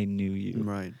 I knew you.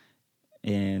 Right.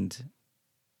 And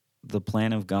the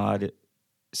plan of God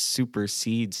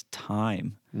supersedes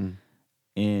time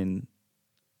in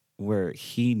where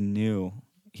he knew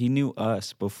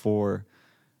us before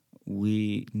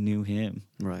we knew him,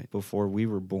 Right. before we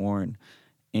were born.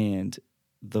 And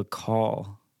the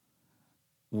call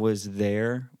was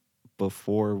there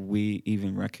before we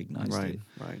even recognized it.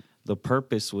 Right. The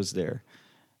purpose was there,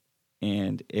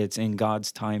 and it's in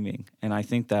God's timing. And I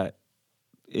think that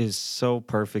is so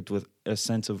perfect, with a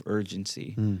sense of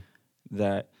urgency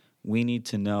that we need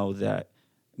to know that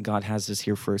God has us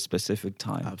here for a specific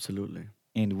time. Absolutely.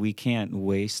 And we can't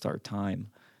waste our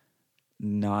time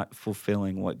not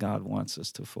fulfilling what God wants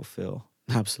us to fulfill.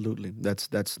 Absolutely. That's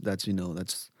that's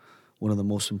one of the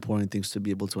most important things to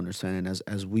be able to understand. And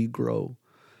as we grow,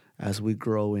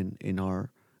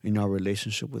 in our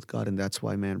relationship with God, and that's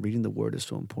why, man, reading the Word is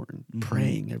so important. Mm-hmm.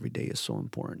 Praying every day is so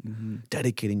important. Mm-hmm.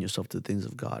 Dedicating yourself to the things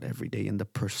of God every day, and the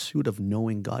pursuit of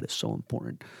knowing God is so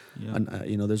important. Yeah.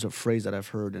 And there's a phrase that I've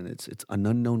heard, and it's an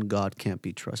unknown God can't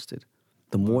be trusted.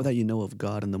 The more that you know of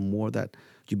God, and the more that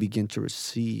you begin to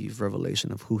receive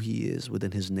revelation of who He is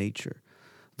within His nature,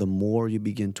 the more you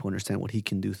begin to understand what He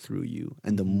can do through you,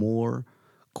 and the more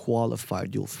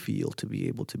qualified you'll feel to be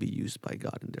able to be used by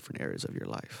God in different areas of your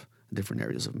life, different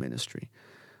areas of ministry.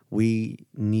 We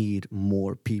need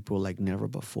more people like never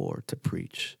before to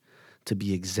preach, to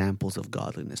be examples of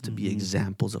godliness, to be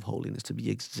examples of holiness, to be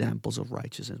examples of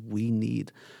righteousness. We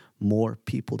need more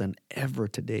people than ever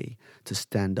today to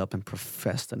stand up and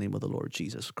profess the name of the Lord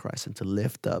Jesus Christ and to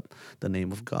lift up the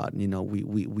name of God. You know,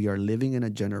 we are living in a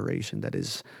generation that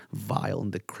is vile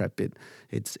and decrepit.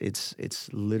 It's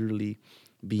literally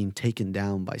being taken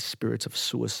down by spirits of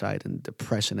suicide and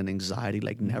depression and anxiety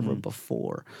like never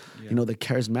before. Yeah. You know, the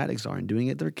charismatics aren't doing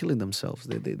it; they're killing themselves.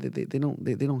 They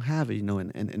don't have it. You know,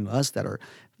 and us that are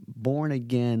born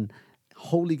again,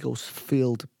 Holy Ghost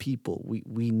filled people,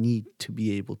 we need to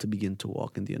be able to begin to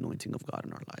walk in the anointing of God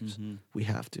in our lives. We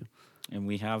have to, and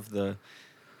we have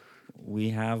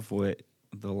what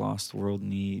the lost world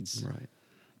needs, right?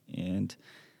 And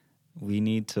we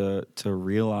need to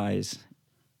realize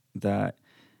that,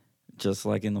 just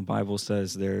like in the Bible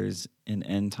says, there's an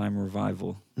end time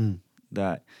revival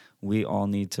that we all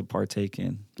need to partake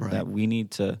in. Right. That we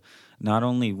need to not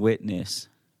only witness,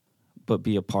 but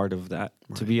be a part of that,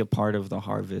 to be a part of the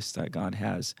harvest that God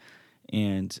has.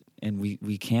 And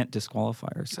we can't disqualify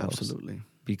ourselves. Absolutely.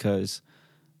 Because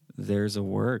there's a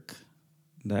work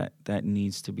that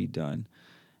needs to be done.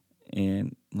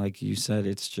 And like you said,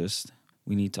 it's just,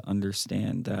 we need to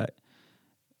understand that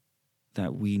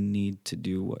we need to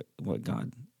do what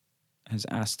God has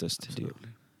asked us to do.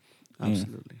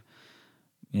 Absolutely.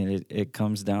 And it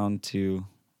comes down to,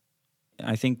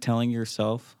 I think, telling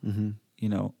yourself, you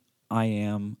know, I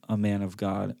am a man of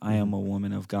God. I am a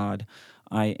woman of God.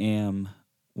 I am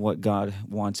what God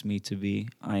wants me to be.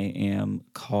 I am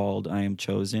called. I am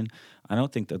chosen. I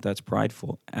don't think that that's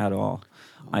prideful at all.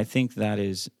 I think that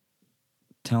is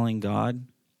telling God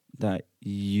that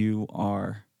you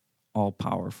are all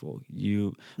powerful.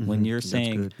 When you're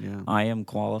saying, I am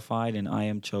qualified and I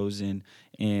am chosen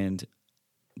and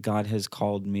God has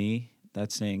called me,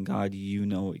 that's saying, God, you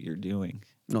know what you're doing.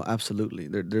 No, absolutely.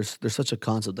 There's such a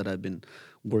concept that I've been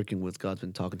working with. God's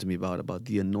been talking to me about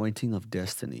the anointing of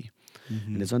destiny.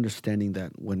 And it's understanding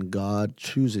that when God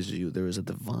chooses you, there is a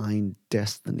divine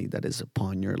destiny that is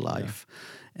upon your life.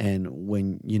 Yeah. And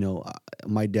when,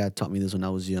 my dad taught me this when I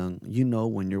was young,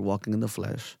 when you're walking in the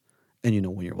flesh, and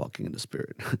when you're walking in the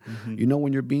spirit. You know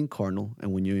when you're being carnal,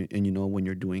 and when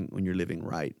you're living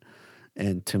right.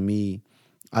 And to me,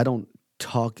 I don't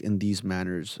talk in these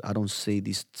manners. I don't say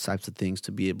these types of things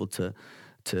to be able to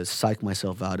psych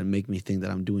myself out and make me think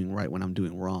that I'm doing right when I'm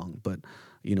doing wrong. But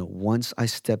once I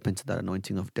step into that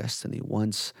anointing of destiny,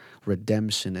 once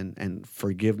redemption and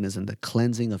forgiveness and the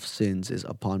cleansing of sins is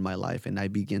upon my life, and I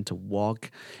begin to walk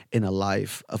in a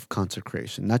life of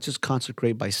consecration, not just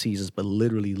consecrate by seasons, but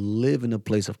literally live in a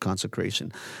place of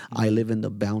consecration. I live in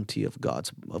the bounty of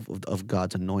God's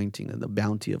anointing and the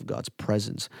bounty of God's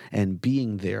presence, and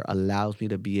being there allows me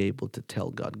to be able to tell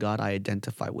God, I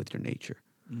identify with your nature.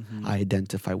 I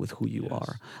identify with who you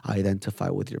are. I identify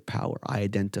with your power. I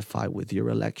identify with your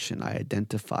election. I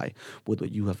identify with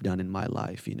what you have done in my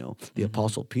life. The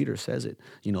Apostle Peter says it,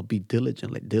 be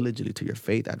diligently to your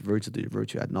faith, add virtue to your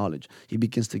virtue, add knowledge. He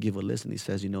begins to give a list, and he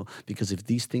says, because if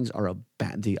these things are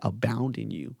they abound in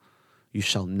you, you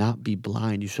shall not be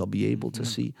blind. You shall be able to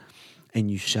see, and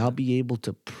you shall be able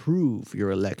to prove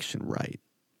your election right.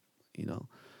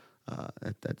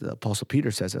 That the Apostle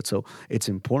Peter says that. So it's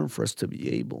important for us to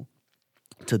be able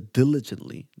to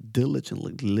diligently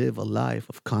live a life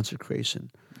of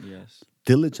consecration. Yes.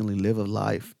 Diligently live a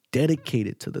life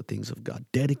dedicated to the things of God,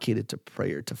 dedicated to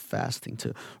prayer, to fasting,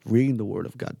 to reading the Word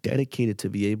of God, dedicated to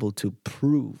be able to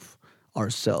prove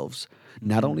ourselves,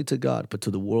 not only to God, but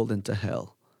to the world and to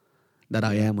hell, that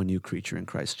I am a new creature in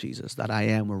Christ Jesus, that I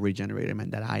am a regenerated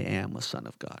man, that I am a son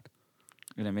of God.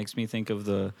 And it makes me think of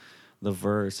the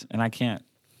verse, and I can't,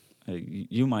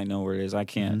 you might know where it is. I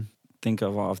can't think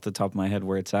of off the top of my head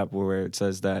where it's at, where it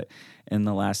says that in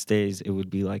the last days, it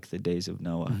would be like the days of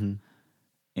Noah.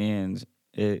 And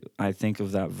I think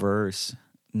of that verse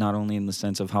not only in the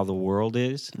sense of how the world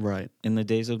is Right. in the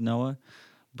days of Noah,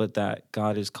 but that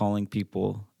God is calling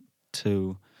people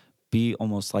to be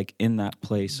almost like in that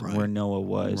place Right. where Noah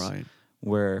was, Right.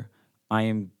 where I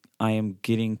am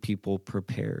getting people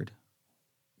prepared.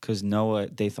 Because Noah,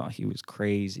 they thought he was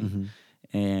crazy, Mm-hmm.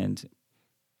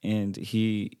 and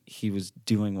he was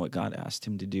doing what God asked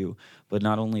him to do. But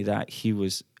not only that, he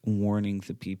was warning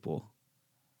the people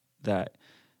that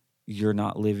you're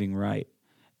not living right,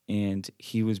 and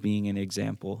he was being an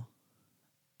example.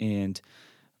 And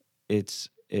it's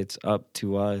up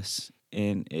to us,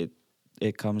 and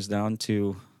it comes down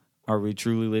to, are we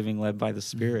truly living led by the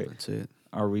Spirit? That's it.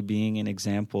 Are we being an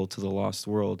example to the lost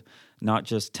world? Not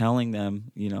just telling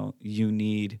them, you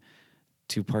need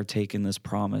to partake in this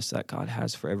promise that God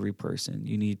has for every person.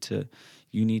 You need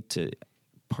to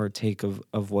partake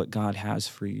of what God has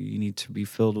for you. You need to be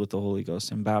filled with the Holy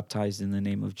Ghost and baptized in the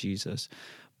name of Jesus.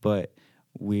 But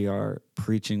we are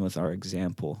preaching with our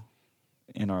example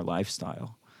in our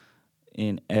lifestyle,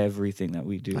 in everything that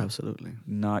we do. Absolutely.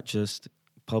 Not just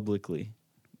publicly,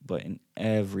 but in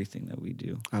everything that we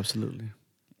do. Absolutely.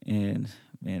 And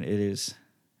man, it is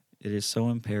so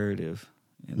imperative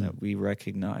that we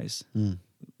recognize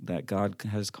that God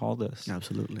has called us.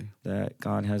 Absolutely. That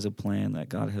God has a plan, that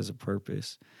God has a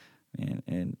purpose.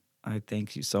 And I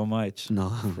thank you so much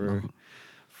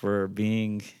for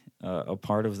being a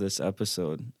part of this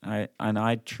episode.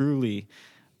 I truly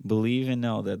believe and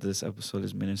know that this episode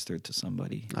is ministered to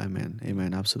somebody. Amen.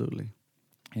 Amen. Absolutely.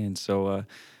 And so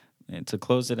and to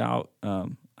close it out,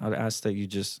 I'd ask that you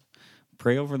just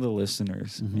pray over the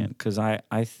listeners, because I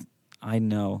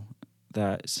know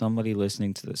that somebody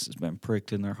listening to this has been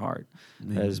pricked in their heart,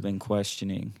 that has been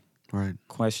questioning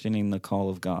the call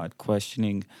of God,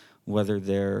 questioning whether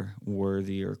they're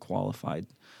worthy or qualified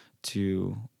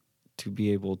to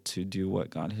be able to do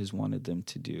what God has wanted them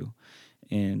to do.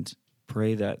 And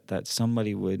pray that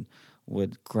somebody would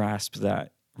grasp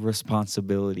that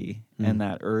responsibility and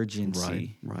that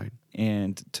urgency, right,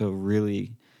 and to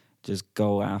really just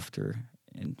go after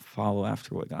and follow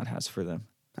after what God has for them.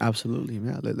 Absolutely,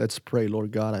 man. Let's pray.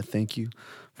 Lord God, I thank you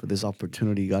for this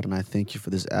opportunity, God, and I thank you for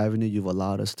this avenue you've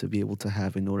allowed us to be able to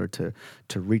have in order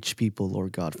to reach people,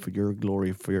 Lord God, for your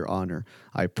glory, for your honor.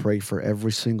 I pray for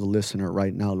every single listener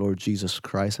right now, Lord Jesus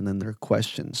Christ, and then their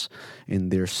questions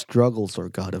and their struggles,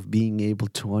 Lord God, of being able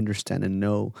to understand and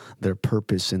know their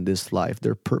purpose in this life,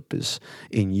 their purpose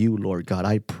in you, Lord God.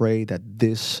 I pray that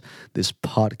this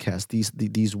podcast,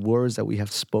 these words that we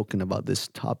have spoken about this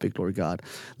topic, Lord God,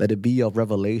 let it be of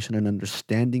revelation and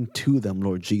understanding to them,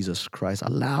 Lord Jesus Christ.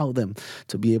 Allow them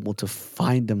to be able to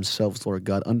find themselves, Lord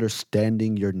God,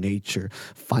 understanding your nature,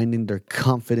 finding their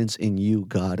confidence in you,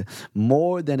 God,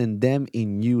 more than in them,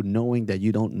 in you, knowing that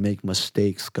you don't make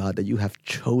mistakes, God, that you have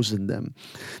chosen them,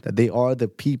 that they are the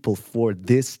people for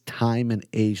this time and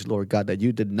age, Lord God, that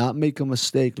you did not make a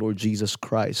mistake, Lord Jesus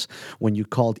Christ, when you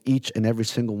called each and every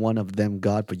single one of them,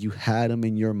 God, but you had them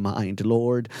in your mind,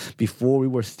 Lord. Before we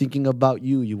were thinking about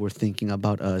you, you were thinking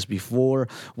about us. Before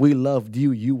we loved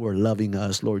you, you were loving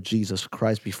us, Lord Jesus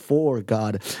Christ. Before,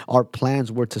 God, our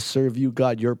plans were to serve you,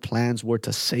 God, your plans were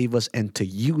to save us and to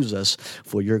use us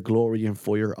for your glory and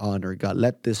for your honor, God.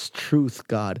 Let this truth,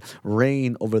 God,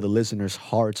 reign over the listeners'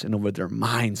 hearts and over their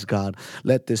minds, God.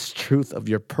 Let this truth of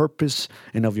your purpose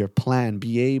and of your plan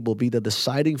be the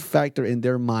deciding factor in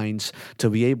their minds, to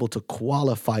be able to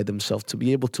qualify themselves, to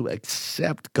be able to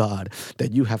accept, God,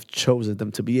 that you have chosen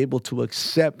them, to be able to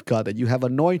accept, God, that you have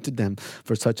anointed them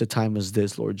for such a time as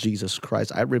this, Lord Jesus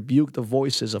Christ. I rebuke the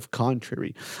voices of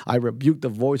contrary. I rebuke the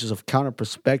voices of counter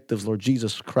perspectives, Lord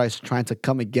Jesus Christ, trying to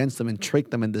come against them and trick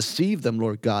them and deceive them,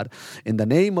 Lord God. In the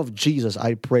name of Jesus,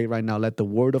 I pray right now, let the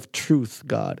word of truth,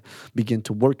 God, begin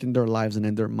to work in their lives and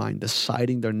in their mind,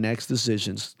 deciding their next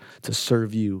decisions to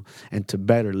serve you and to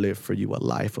better live for you, a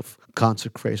life of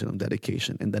consecration and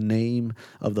dedication. In the name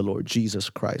of the Lord Jesus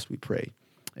Christ, we pray.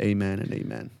 Amen and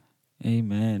amen.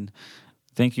 Amen.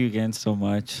 Thank you again so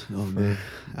much for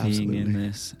being in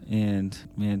this. And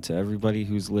man, to everybody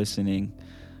who's listening,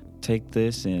 take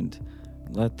this and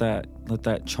let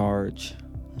that charge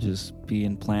just be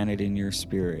implanted in your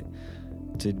spirit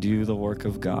to do the work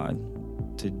of God,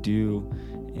 to do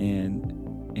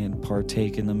and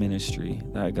partake in the ministry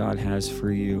that God has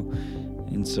for you.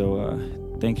 And so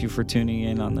thank you for tuning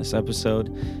in on this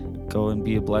episode. Go and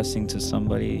be a blessing to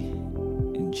somebody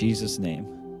in Jesus' name.